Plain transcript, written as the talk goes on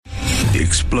The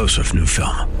explosive new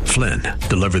film, Flynn,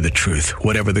 Deliver the Truth,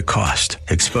 Whatever the Cost,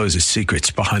 exposes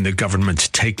secrets behind the government's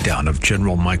takedown of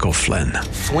General Michael Flynn.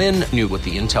 Flynn knew what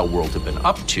the intel world had been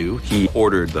up to. He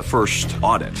ordered the first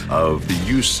audit of the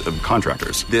use of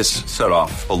contractors. This set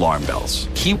off alarm bells.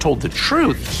 He told the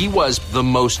truth. He was the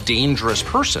most dangerous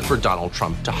person for Donald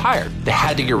Trump to hire. They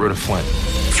had to get rid of Flynn.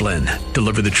 Flynn,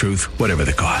 Deliver the Truth, Whatever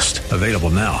the Cost. Available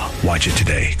now. Watch it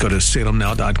today. Go to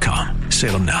salemnow.com.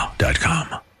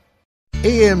 salemnow.com.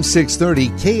 AM 630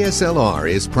 KSLR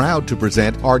is proud to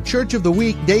present our Church of the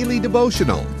Week daily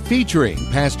devotional featuring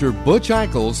Pastor Butch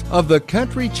Eichels of the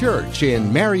Country Church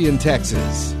in Marion,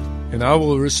 Texas. And I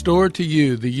will restore to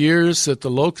you the years that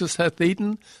the locust hath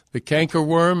eaten, the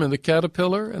cankerworm and the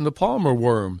caterpillar and the palmer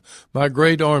worm, my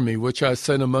great army which I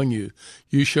sent among you.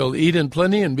 You shall eat in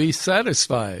plenty and be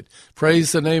satisfied.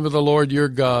 Praise the name of the Lord your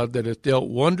God that hath dealt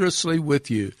wondrously with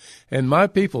you. And my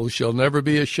people shall never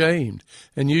be ashamed.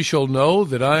 And you shall know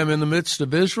that I am in the midst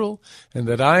of Israel, and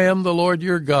that I am the Lord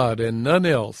your God, and none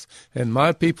else. And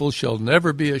my people shall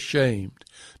never be ashamed.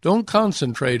 Don't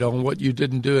concentrate on what you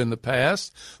didn't do in the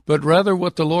past, but rather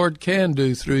what the Lord can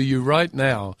do through you right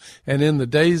now and in the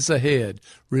days ahead.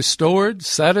 Restored,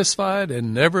 satisfied,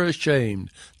 and never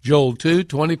ashamed. Joel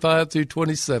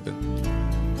 2:25-27.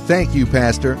 Thank you,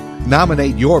 Pastor.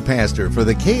 Nominate your pastor for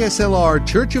the KSLR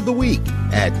Church of the Week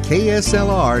at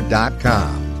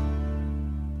kslr.com.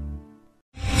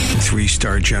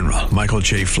 Three-star General Michael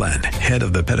J. Flynn, head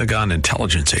of the Pentagon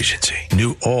Intelligence Agency,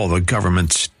 knew all the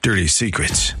government's dirty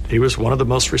secrets. He was one of the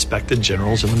most respected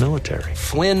generals in the military.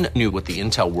 Flynn knew what the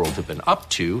intel world had been up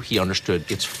to. He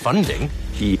understood its funding.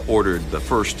 He ordered the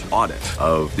first audit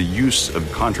of the use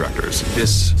of contractors.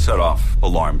 This set off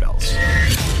alarm bells.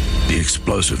 The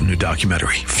explosive new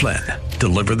documentary, Flynn,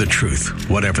 Deliver the Truth,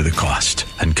 Whatever the Cost,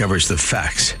 uncovers the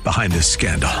facts behind this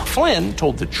scandal. Flynn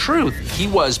told the truth. He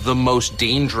was the most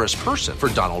dangerous person for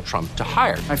Donald Trump to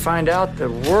hire. I find out the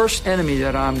worst enemy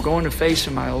that I'm going to face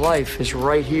in my life is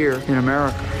right here in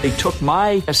America. They took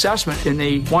my assessment and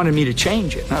they wanted me to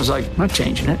change it. And I was like, I'm not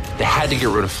changing it. They had to get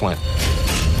rid of Flynn.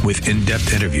 With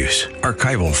in-depth interviews,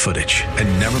 archival footage,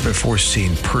 and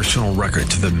never-before-seen personal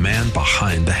records of the man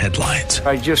behind the headlines.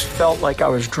 I just felt like I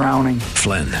was drowning.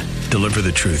 Flynn, Deliver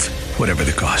the Truth, Whatever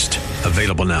the Cost.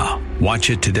 Available now.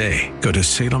 Watch it today. Go to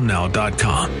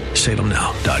salemnow.com.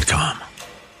 salemnow.com.